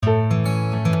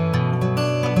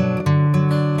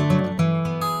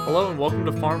welcome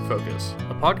to Farm Focus,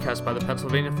 a podcast by the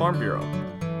Pennsylvania Farm Bureau.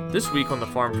 This week on the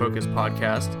Farm Focus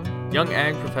podcast, Young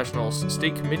Ag Professionals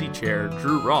State Committee Chair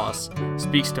Drew Ross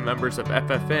speaks to members of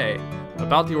FFA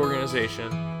about the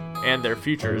organization and their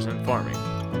futures in farming.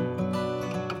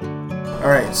 All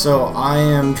right, so I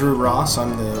am Drew Ross.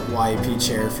 I'm the YAP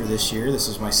chair for this year. This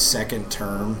is my second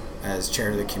term as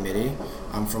chair of the committee.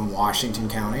 I'm from Washington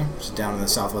County, which is down in the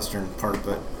southwestern part,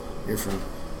 but you're from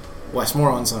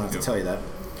Westmoreland, so I don't have to tell you that.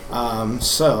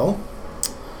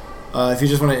 If you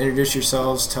just want to introduce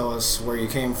yourselves, tell us where you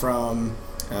came from,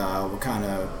 what kind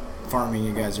of farming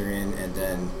you guys are in, and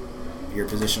then your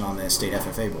position on the state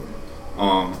FFA board.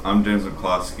 I'm James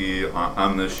McCloskey.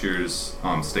 I'm this year's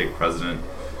state president,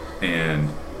 and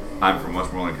I'm from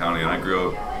Westmoreland County, and I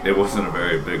grew up, it wasn't a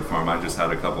very big farm. I just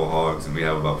had a couple hogs, and we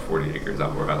have about 40 acres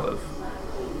out where I live.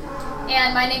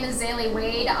 And my name is Zaylee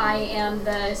Wade. I am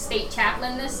the state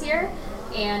chaplain this year,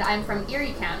 and I'm from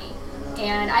Erie County.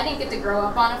 And I didn't get to grow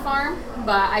up on a farm,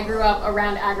 but I grew up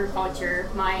around agriculture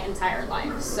my entire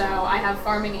life. So I have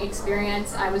farming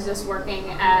experience. I was just working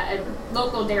at a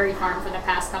local dairy farm for the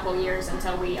past couple years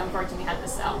until we unfortunately had to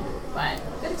sell. But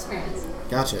good experience.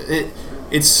 Gotcha.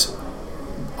 It's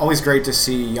always great to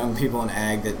see young people in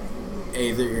ag that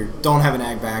either don't have an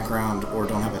ag background or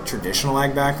don't have a traditional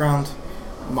ag background.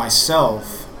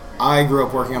 Myself, I grew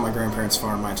up working on my grandparents'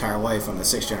 farm my entire life. I'm the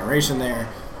sixth generation there,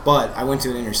 but I went to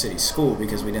an inner city school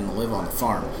because we didn't live on the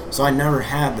farm. So I never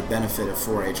had the benefit of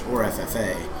 4-H or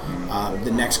FFA.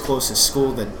 The next closest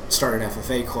school that started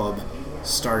FFA club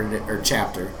started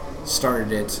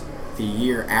it the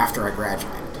year after I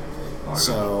graduated.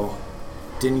 So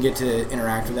didn't get to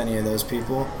interact with any of those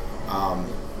people.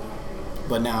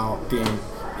 But now being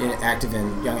active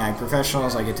in Young Ag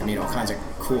Professionals, I get to meet all kinds of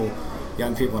cool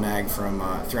young people in ag from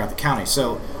throughout the county.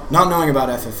 So not knowing about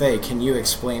FFA, can you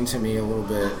explain to me a little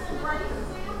bit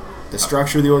the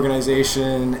structure of the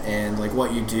organization and like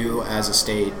what you do as a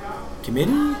state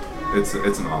committee? It's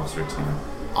an officer team.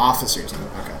 Officers team,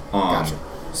 okay. Gotcha.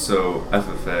 So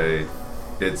FFA,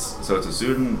 it's a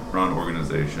student-run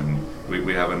organization.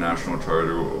 We have a national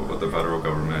charter with the federal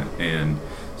government, and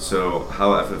so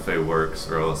how FFA works,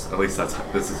 or else at least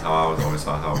this is how I was always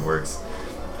taught how it works,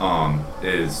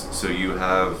 is so you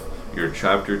have your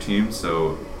chapter team.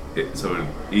 So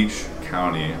each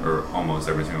county, or almost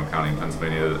every single county in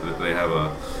Pennsylvania, they have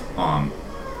an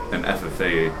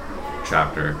FFA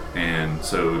chapter, and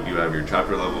so you have your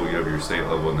chapter level, you have your state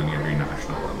level, and then you have your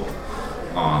national level.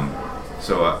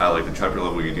 So at like the chapter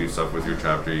level, you do stuff with your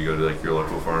chapter. You go to like your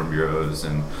local farm bureaus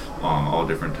and all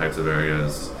different types of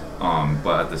areas.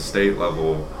 But at the state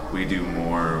level, we do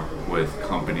more with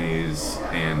companies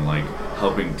and like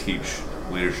helping teach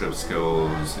leadership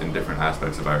skills in different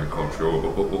aspects of agriculture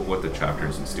with the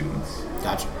chapters and students.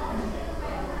 Gotcha.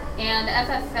 And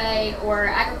FFA, or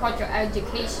agricultural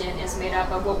education, is made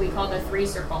up of what we call the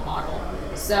three-circle model.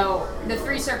 So the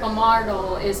three-circle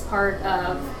model is part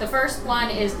of, the first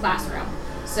one is classroom.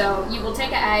 So you will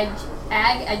take an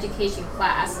ag education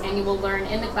class and you will learn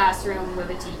in the classroom with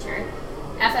a teacher.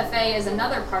 FFA is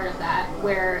another part of that,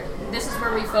 where this is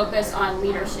where we focus on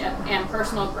leadership and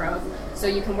personal growth. So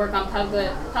you can work on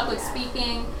public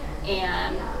speaking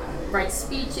and write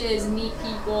speeches, meet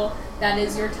people. That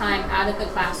is your time out of the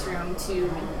classroom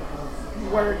to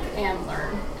work and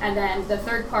learn. And then the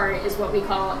third part is what we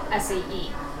call SAE,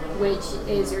 which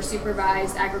is your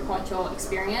supervised agricultural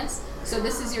experience. So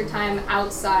this is your time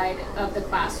outside of the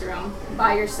classroom,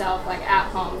 by yourself, like at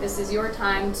home. This is your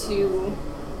time to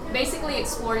basically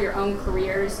explore your own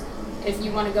careers. If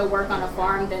you want to go work on a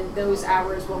farm, then those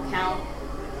hours will count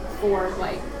for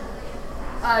like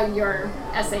your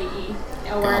SAE.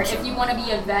 Or Gotcha. If you want to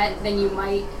be a vet, then you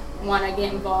might want to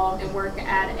get involved and work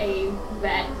at a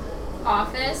vet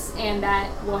office, and that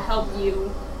will help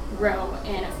you grow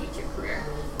in a future career.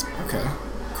 Okay,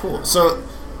 cool. So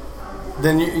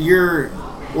then your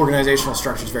organizational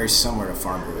structure is very similar to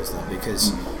Farm Bureau's then,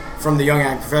 because from the Young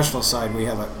Ag Professional side, we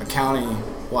have a county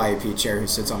YAP chair who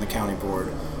sits on the county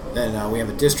board. Then we have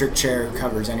a district chair who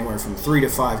covers anywhere from 3 to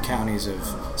 5 counties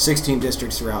of 16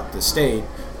 districts throughout the state,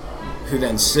 who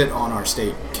then sit on our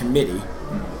state committee,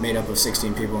 made up of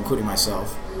 16 people, including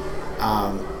myself.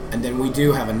 And then we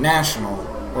do have a national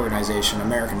organization,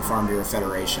 American Farm Bureau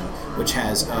Federation, which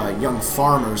has a Young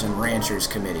Farmers and Ranchers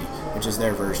Committee, which is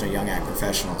their version of Young Ag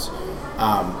Professionals.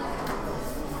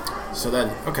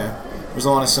 There's a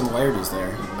lot of similarities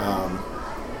there.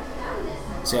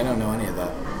 See, I don't know any of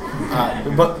that.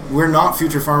 But we're not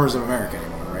Future Farmers of America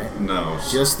anymore, right? No.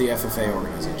 Just the FFA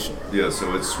organization. Yeah,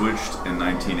 so it switched in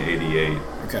 1988.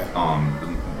 Okay.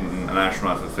 The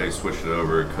National FFA switched it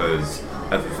over because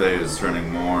FFA is turning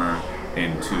more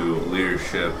into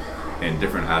leadership in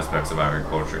different aspects of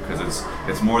agriculture, because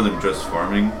it's more than just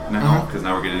farming now, because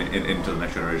now we're getting into the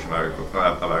next generation of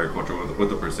agriculture with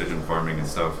the precision farming and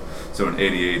stuff. So in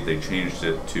 '88 they changed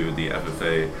it to the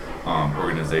FFA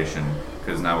organization,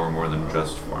 because now we're more than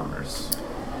just farmers.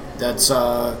 That's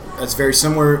very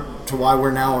similar to why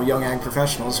we're now Young Ag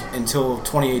Professionals. Until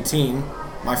 2018,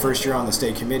 my first year on the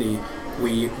state committee,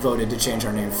 we voted to change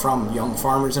our name from Young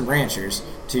Farmers and Ranchers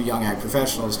to Young Ag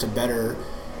Professionals to better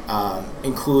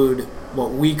include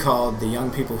what we called the young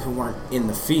people who weren't in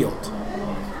the field.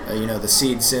 The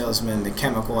seed salesmen, the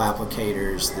chemical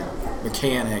applicators, the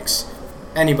mechanics,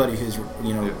 anybody who's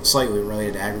slightly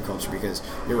related to agriculture, because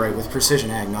you're right, with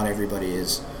precision ag, not everybody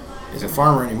is a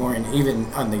farmer anymore, and even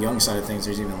on the young side of things,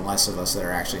 there's even less of us that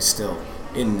are actually still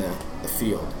in the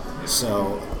field.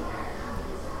 So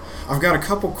I've got a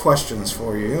couple questions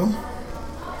for you.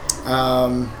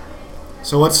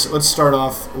 So let's start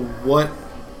off. What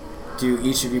do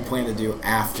each of you plan to do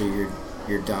after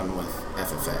you're done with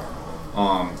FFA?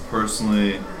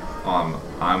 Personally,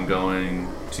 I'm going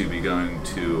to be going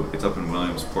to, it's up in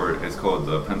Williamsport, it's called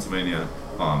the Pennsylvania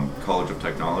College of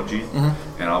Technology,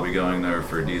 and I'll be going there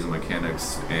for diesel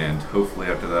mechanics, and hopefully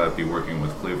after that be working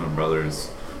with Cleveland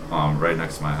Brothers right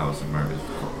next to my house in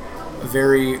Murrysville. A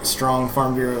very strong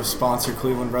Farm Bureau sponsor,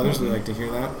 Cleveland Brothers. We like to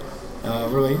hear that.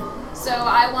 Really? So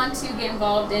I want to get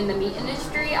involved in the meat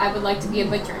industry. I would like to be a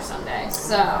butcher someday.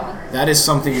 So that is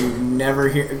something you never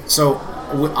hear. So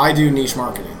I do niche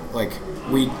marketing. Like,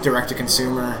 we direct to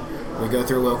consumer. We go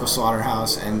through a local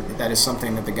slaughterhouse, and that is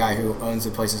something that the guy who owns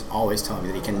the place is always telling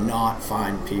me, that he cannot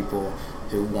find people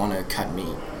who want to cut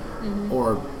meat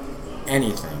or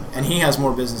anything. And he has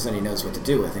more business than he knows what to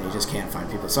do with, and he just can't find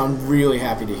people. So I'm really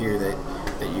happy to hear that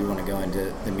you want to go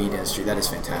into the meat industry. That is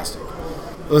fantastic.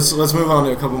 Let's move on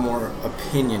to a couple more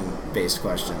opinion-based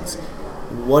questions.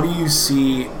 What do you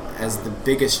see as the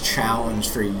biggest challenge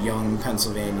for young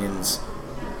Pennsylvanians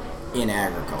in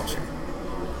agriculture?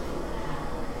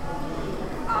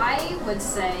 I would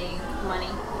say money.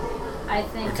 I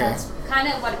think that's kind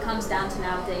of what it comes down to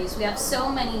nowadays. We have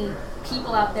so many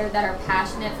people out there that are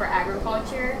passionate for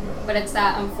agriculture, but it's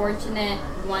that unfortunate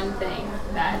one thing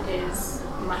that is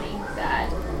money.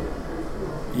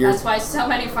 That's why so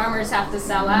many farmers have to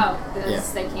sell out,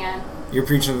 because they can't. You're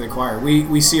preaching to the choir.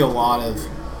 We see a lot of,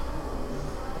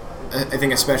 I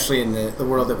think especially in the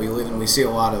world that we live in, we see a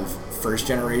lot of first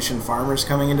generation farmers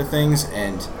coming into things,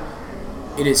 and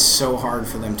it is so hard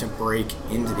for them to break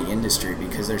into the industry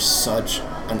because there's such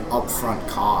an upfront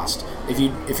cost.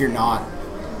 If you're not,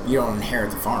 you don't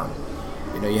inherit the farm.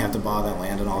 You have to buy that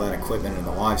land and all that equipment and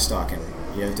the livestock, and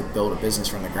you have to build a business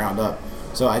from the ground up.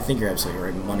 So I think you're absolutely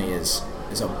right. Money is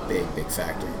a big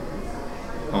factor.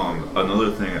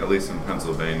 Another thing, at least in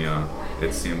Pennsylvania,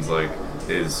 it seems like,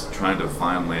 is trying to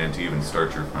find land to even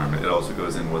start your farm. It also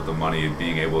goes in with the money of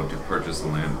being able to purchase the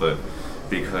land, but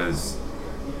because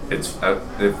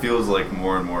it feels like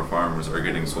more and more farmers are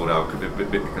getting sold out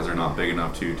because they're not big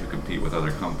enough to compete with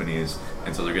other companies,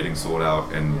 and so they're getting sold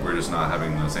out, and we're just not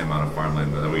having the same amount of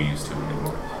farmland that we used to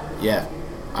anymore. Yeah,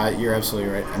 you're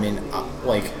absolutely right. I mean,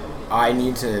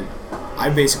 I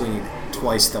basically need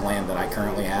twice the land that I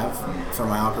currently have for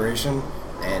my operation,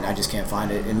 and I just can't find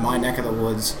it. In my neck of the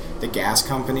woods, the gas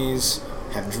companies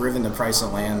have driven the price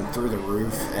of land through the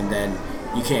roof, and then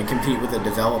you can't compete with a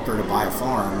developer to buy a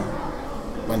farm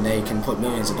when they can put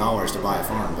millions of dollars to buy a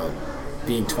farm. But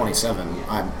being 27,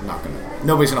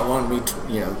 nobody's going to loan me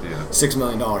 $6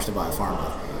 million to buy a farm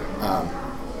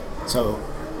with. So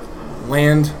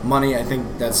land, money, I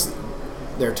think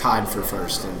they're tied for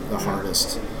first and the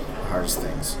hardest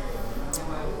things.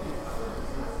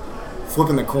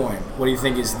 Flipping the coin, what do you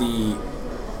think is the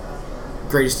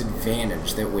greatest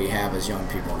advantage that we have as young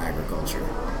people in agriculture?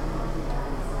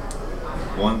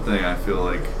 One thing I feel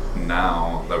like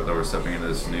now that we're stepping into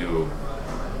this new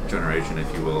generation,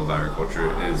 if you will, of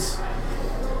agriculture is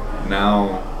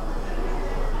now,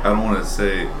 I don't want to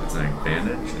say it's an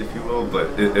advantage, if you will,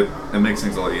 but it makes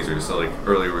things a lot easier. So like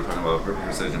earlier we were talking about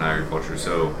precision agriculture,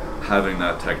 so having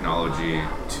that technology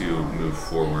to move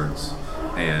forwards,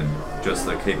 and just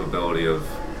the capability of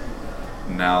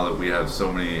now that we have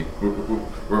so many,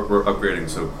 we're upgrading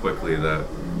so quickly that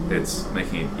it's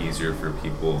making it easier for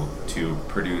people to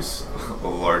produce a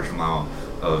large amount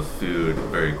of food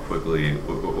very quickly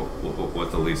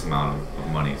with the least amount of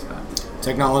money spent.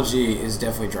 Technology is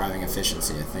definitely driving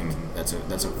efficiency. I think that's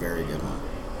a very good one.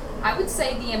 I would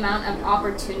say the amount of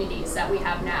opportunities that we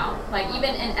have now, like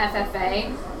even in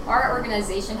FFA, our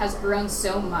organization has grown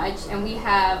so much, and we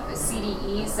have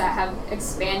CDEs that have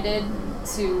expanded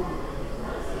to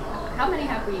how many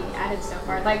have we added so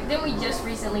far? Like, didn't we just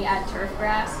recently add turf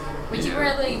grass? Which you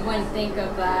really wouldn't think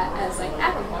of that as like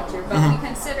agriculture, but we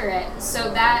consider it.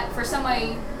 So that for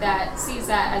somebody that sees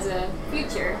that as a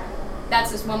future,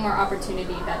 that's just one more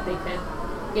opportunity that they could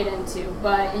get into.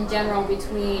 But in general,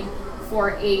 between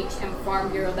 4-H and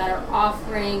Farm Bureau that are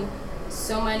offering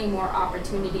so many more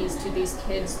opportunities to these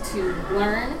kids to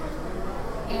learn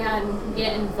and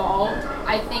get involved,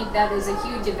 I think that is a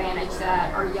huge advantage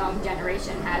that our young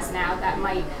generation has now that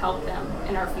might help them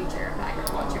in our future of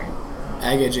agriculture.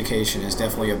 Ag education is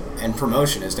definitely and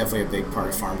promotion is definitely a big part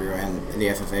of Farm Bureau and the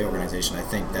FFA organization. I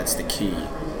think that's the key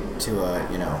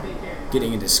to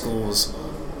getting into schools,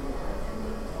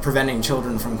 preventing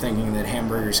children from thinking that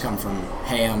hamburgers come from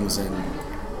hams and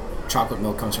chocolate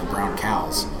milk comes from brown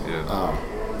cows. Yeah.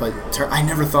 But I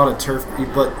never thought of turf,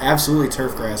 but absolutely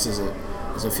turf grass is a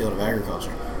field of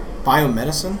agriculture.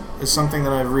 Biomedicine is something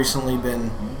that I've recently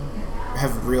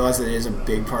have realized that it is a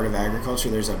big part of agriculture.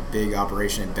 There's a big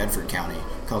operation in Bedford County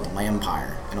called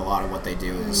Lampire, and a lot of what they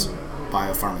do is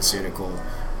biopharmaceutical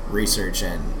research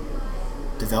and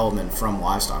development from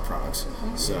livestock products.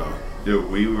 So yeah,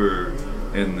 we were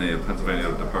in the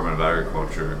Pennsylvania Department of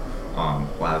Agriculture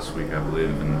last week, I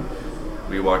believe, and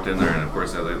we walked in there, and of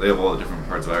course they have all the different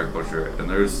parts of agriculture, and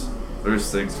there's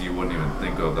things you wouldn't even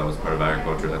think of that was part of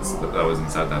agriculture that was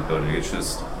inside that building.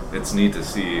 It's neat to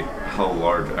see how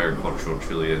large agriculture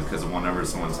truly is, because whenever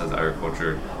someone says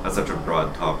agriculture, that's such a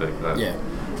broad topic that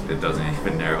it doesn't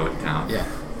even narrow it down. Yeah,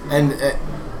 and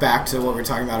back to what we're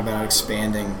talking about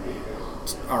expanding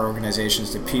our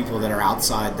organizations to people that are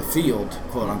outside the field,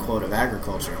 quote unquote, of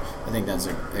agriculture. I think that's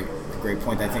a great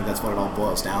point. I think that's what it all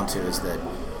boils down to, is that,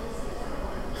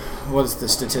 what is the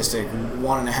statistic?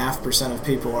 1.5% of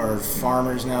people are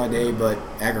farmers nowadays, but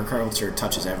agriculture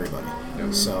touches everybody.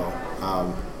 Yep. So,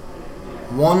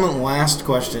 one last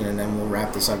question, and then we'll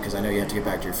wrap this up because I know you have to get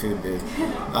back to your food booth.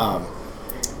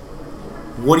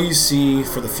 What do you see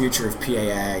for the future of PA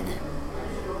Ag,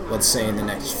 let's say in the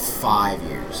next 5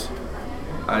 years?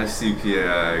 I see PA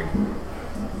Ag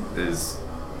is,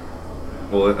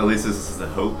 well, at least this is the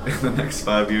hope in the next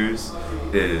 5 years,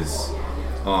 is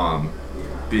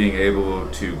being able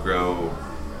to grow,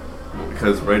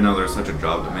 because right now there's such a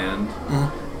job demand,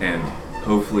 and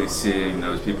hopefully seeing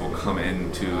those people come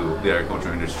into the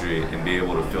agriculture industry and be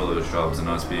able to fill those jobs, and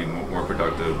us being more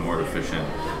productive, more efficient,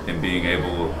 and being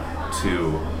able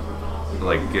to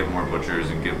get more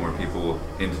butchers and get more people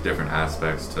into different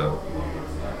aspects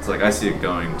it's like I see it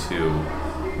going to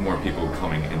more people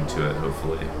coming into it,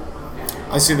 hopefully.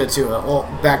 I see that too. Well,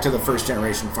 back to the first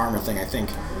generation farmer thing, I think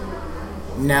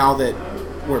now that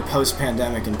we're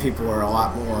post-pandemic and people are a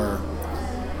lot more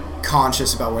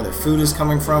conscious about where their food is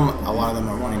coming from, a lot of them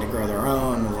are wanting to grow their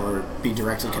own or be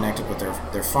directly connected with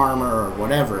their farmer or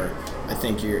whatever. I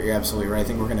think you're absolutely right. I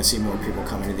think we're going to see more people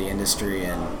come into the industry,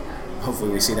 and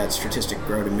hopefully we see that statistic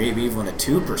grow to maybe even a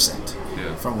 2%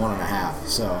 from 1.5%.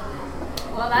 So.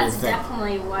 Well, that's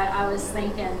definitely what I was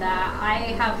thinking, that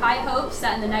I have high hopes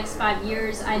that in the next 5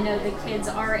 years, I know the kids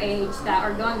our age that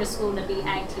are going to school to be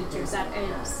ag teachers, that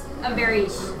is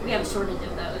we have a shortage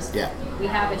of those. Yeah. We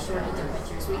have a shortage of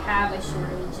butchers. We have a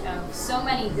shortage of so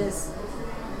many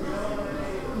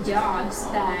jobs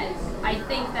that I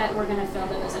think that we're going to fill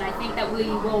those, and I think that we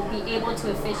will be able to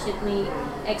efficiently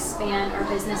expand our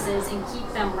businesses and keep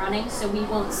them running, so we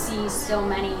won't see so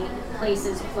many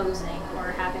places closing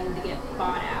or having to get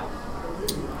bought out.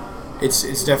 It's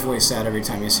definitely sad every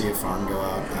time you see a farm go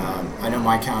out. I know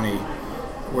my county,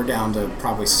 we're down to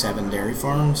probably 7 dairy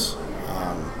farms.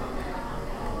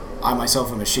 I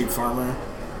myself am a sheep farmer.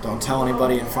 Don't tell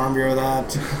anybody in Farm Bureau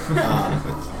that.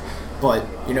 But,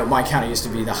 my county used to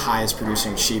be the highest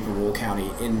producing sheep and wool county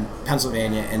in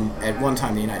Pennsylvania and at one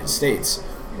time the United States.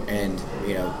 And,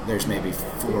 there's maybe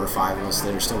 4 or 5 of us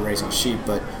that are still raising sheep,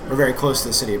 but we're very close to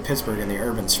the city of Pittsburgh, and the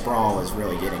urban sprawl is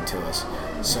really getting to us.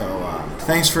 So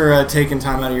thanks for taking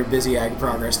time out of your busy Ag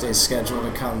Progress Day schedule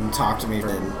to come talk to me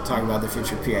and talk about the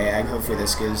future of PA Ag. Hopefully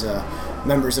this gives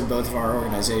members of both of our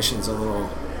organizations a little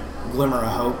glimmer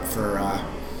of hope for,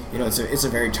 it's a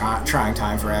very trying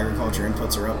time for agriculture.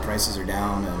 Inputs are up, prices are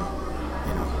down, and,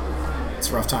 it's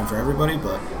a rough time for everybody,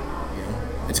 but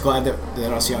it's glad that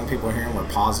us young people are here and we're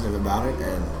positive about it,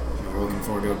 and we're looking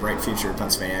forward to a bright future of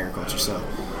Pennsylvania agriculture. So,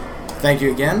 thank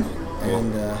you again.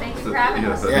 And thank you for having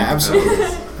us. Yeah, absolutely,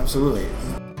 absolutely.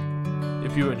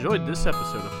 If you enjoyed this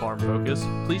episode of Farm Focus,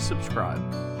 please subscribe.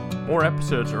 More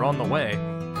episodes are on the way,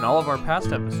 and all of our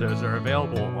past episodes are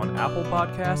available on Apple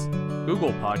Podcasts,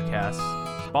 Google Podcasts,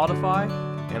 Spotify,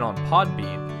 and on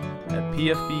Podbean at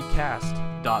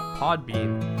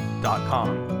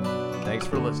pfbcast.podbean.com. Thanks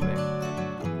for listening.